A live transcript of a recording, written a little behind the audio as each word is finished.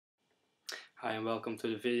Hi and welcome to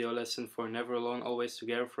the video lesson for Never Alone, Always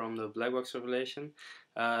Together from the Black Box Revelation.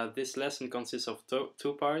 This lesson consists of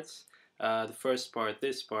two parts. The first part,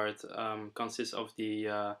 this part, consists of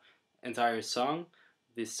the entire song.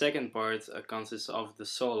 The second part consists of the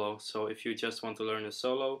solo. So if you just want to learn the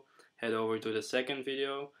solo, head over to the second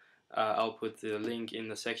video. I'll put the link in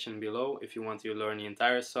the section below. If you want to learn the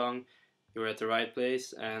entire song, you're at the right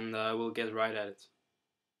place, and we'll get right at it.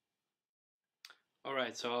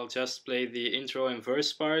 Alright, so I'll just play the intro and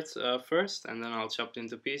verse part first, and then I'll chop it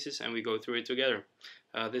into pieces and we go through it together.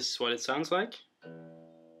 This is what it sounds like.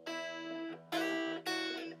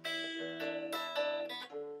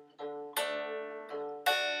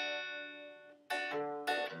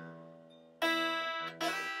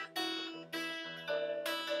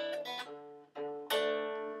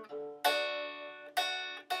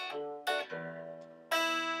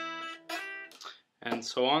 And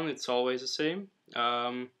so on, it's always the same.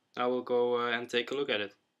 I will go and take a look at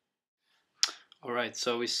it. Alright,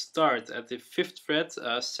 so we start at the 5th fret,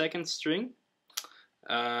 2nd string.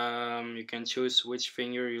 You can choose which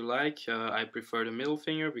finger you like. I prefer the middle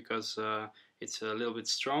finger because it's a little bit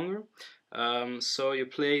stronger. So you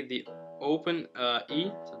play the open E,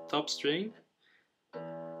 the top string,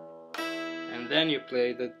 and then you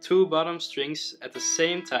play the two bottom strings at the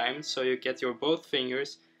same time, so you get your both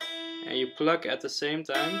fingers and you pluck at the same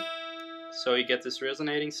time, so you get this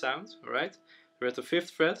resonating sound. Alright, we're at the 5th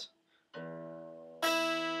fret,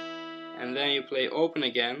 and then you play open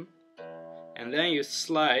again, and then you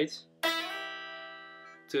slide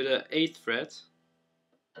to the 8th fret,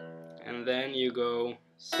 and then you go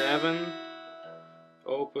 7,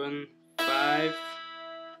 open, 5,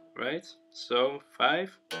 right? So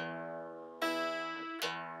 5,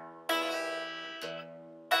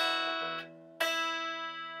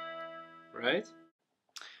 right?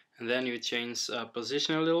 And then you change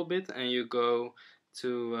position a little bit and you go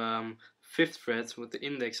to 5th fret with the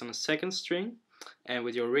index on the 2nd string, and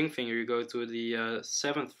with your ring finger you go to the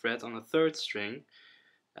 7th fret on the 3rd string,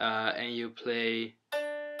 and you play,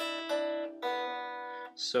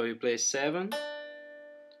 so you play 7,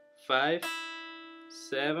 5,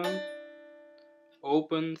 7,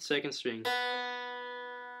 open, 2nd string,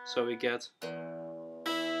 so we get.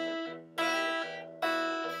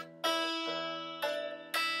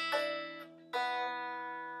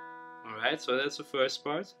 Alright, so that's the first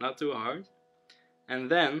part, not too hard. And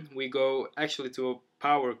then we go actually to a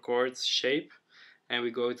power chord shape, and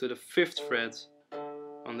we go to the 5th fret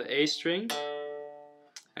on the A string,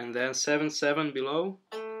 and then 7, 7 below.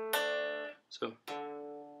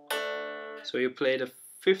 So you play the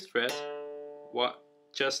 5th fret,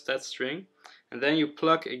 just that string, and then you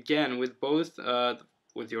pluck again with both,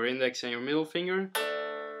 with your index and your middle finger,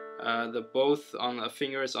 the both on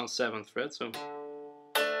fingers on 7th fret. So,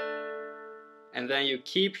 and then you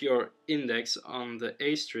keep your index on the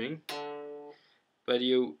A string, but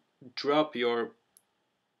you drop your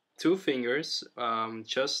two fingers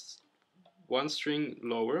just one string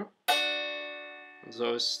lower.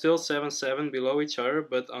 So still 7, 7 below each other,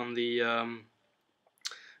 but on the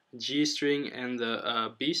G string and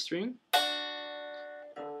the B string.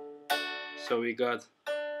 So we got,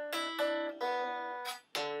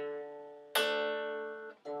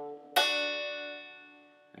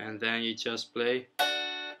 and then you just play.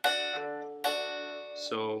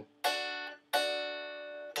 So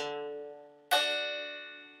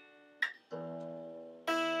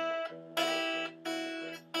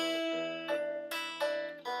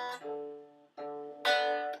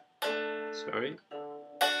sorry.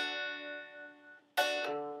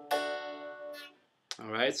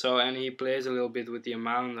 Alright, so and he plays a little bit with the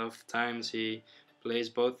amount of times he plays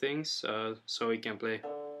both things, so he can play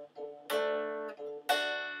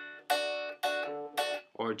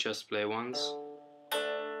or just play once.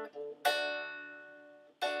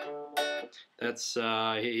 That's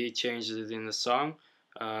he changes it in the song.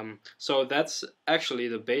 So that's actually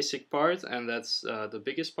the basic part, and that's the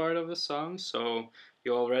biggest part of the song. So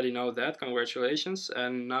you already know that. Congratulations.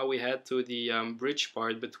 And now we head to the bridge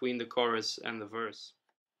part between the chorus and the verse.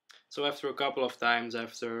 So after a couple of times,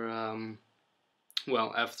 after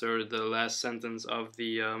after the last sentence of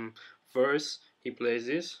the verse, he plays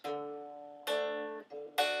this.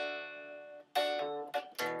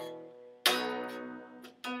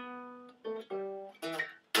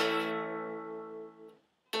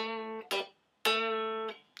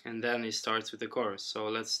 And then he starts with the chorus. So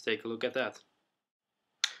let's take a look at that.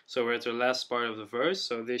 So we're at the last part of the verse,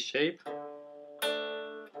 so this shape.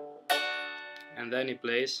 And then he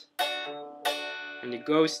plays, and he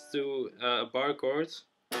goes to a bar chord.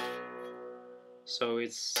 So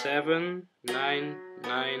it's 7, 9,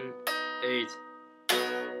 9, 8.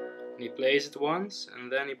 And he plays it once,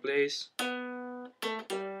 and then he plays,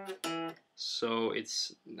 so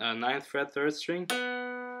it's 9th fret 3rd string,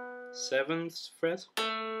 7th fret,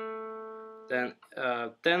 then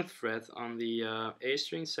 10th fret on the A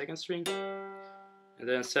string 2nd string, and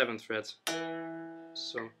then 7th fret.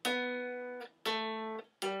 So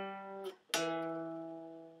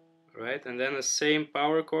right, and then the same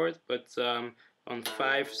power chord, but on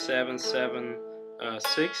 5, 7, 7,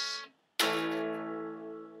 6,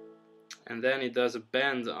 and then he does a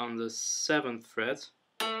bend on the 7th fret,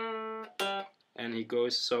 and he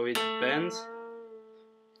goes, so he bend,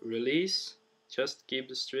 release, just keep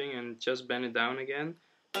the string and just bend it down again,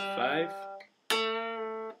 5,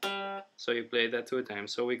 so you play that 2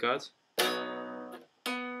 times, so we got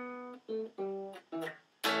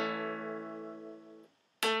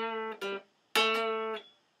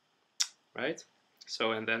right,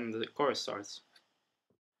 so and then the chorus starts.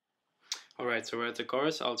 Alright, so we're at the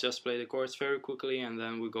chorus. I'll just play the chorus very quickly and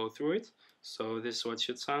then we go through it. So this is what it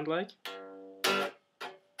should sound like.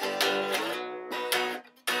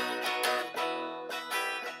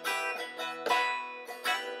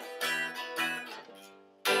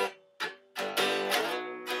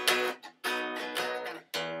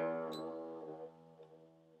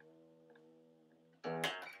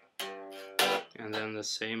 And then the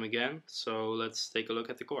same again. So let's take a look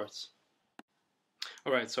at the chords.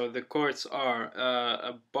 Alright, so the chords are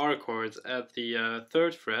a bar chord at the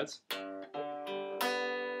 3rd fret.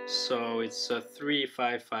 So it's a 3,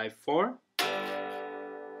 5, 5, 4.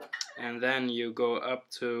 And then you go up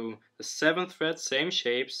to the 7th fret, same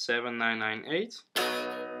shape, 7, 9, 9, 8.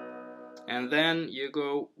 And then you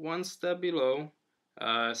go one step below,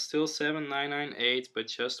 still 7, 9, 9, 8, but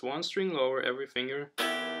just one string lower every finger.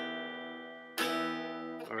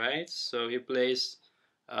 Alright, so he plays,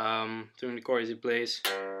 during the chorus he plays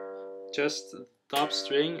just the top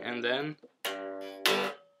string and then,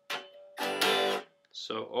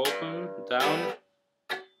 so open, down,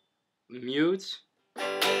 mute,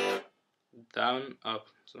 down, up.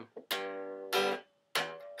 So,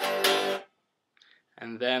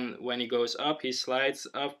 and then when he goes up, he slides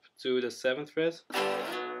up to the 7th fret.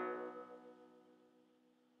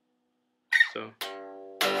 So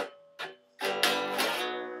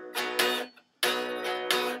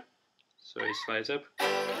he slides up.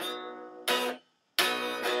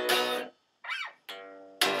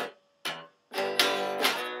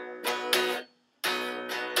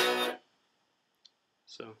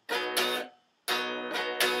 So,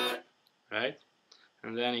 right,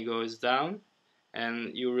 and then he goes down,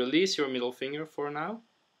 and you release your middle finger for now.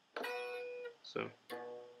 So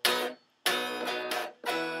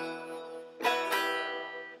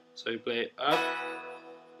you play up,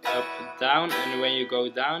 up, down, and when you go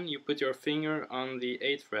down, you put your finger on the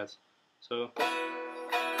 8th fret. So,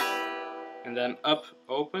 and then up,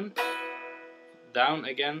 open, down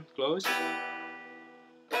again, close.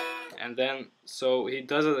 And then, so he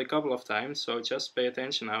does it a couple of times, so just pay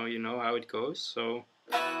attention now, you know how it goes. So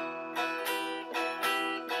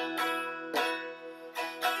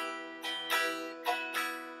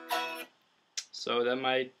that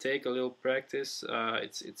might take a little practice.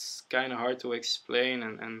 It's kind of hard to explain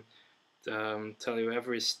and tell you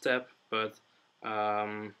every step, but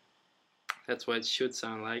that's what it should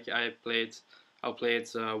sound like. I'll play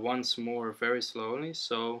it once more very slowly.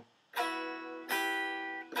 So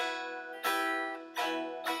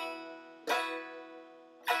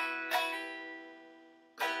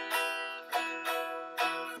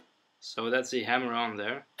that's the hammer on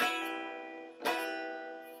there,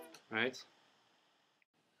 right?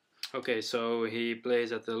 Okay, so he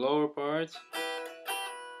plays at the lower part.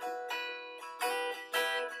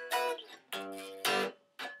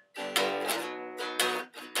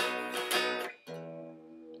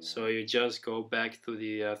 So you just go back to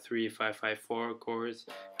the 3, 5, 5, 4 chords,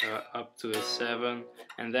 up to a 7,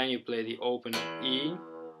 and then you play the open E,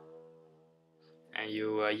 and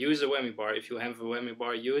you use a whammy bar. If you have a whammy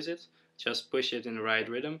bar, use it. Just push it in the right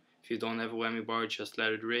rhythm. If you don't have a whammy bar, just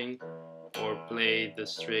let it ring, or play the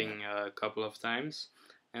string a couple of times.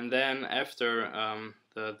 And then after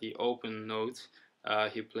the open note,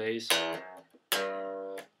 he plays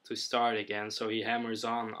to start again. So he hammers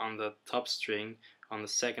on the top string on the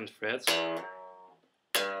 2nd fret.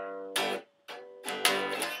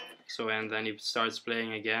 So and then he starts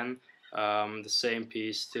playing again the same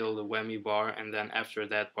piece, still the whammy bar, and then after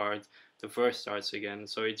that part the verse starts again.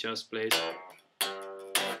 So he just plays.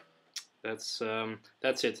 That's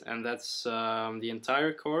it, and that's the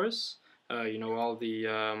entire chorus. You know all the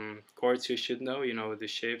chords you should know. You know the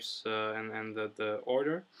shapes and the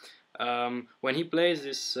order. When he plays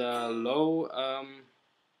this low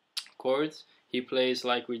chord, he plays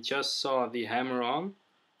like we just saw the hammer on.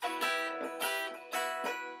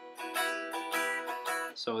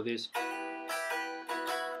 So this,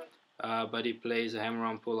 but he plays a hammer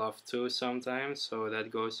on pull off too sometimes, so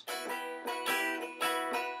that goes.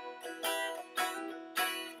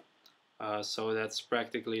 So that's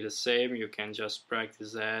practically the same. You can just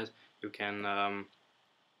practice that. You can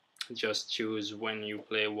just choose when you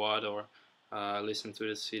play what, or listen to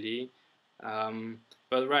the CD.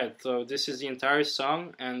 But right, so this is the entire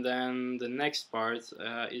song, and then the next part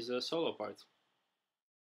is a solo part.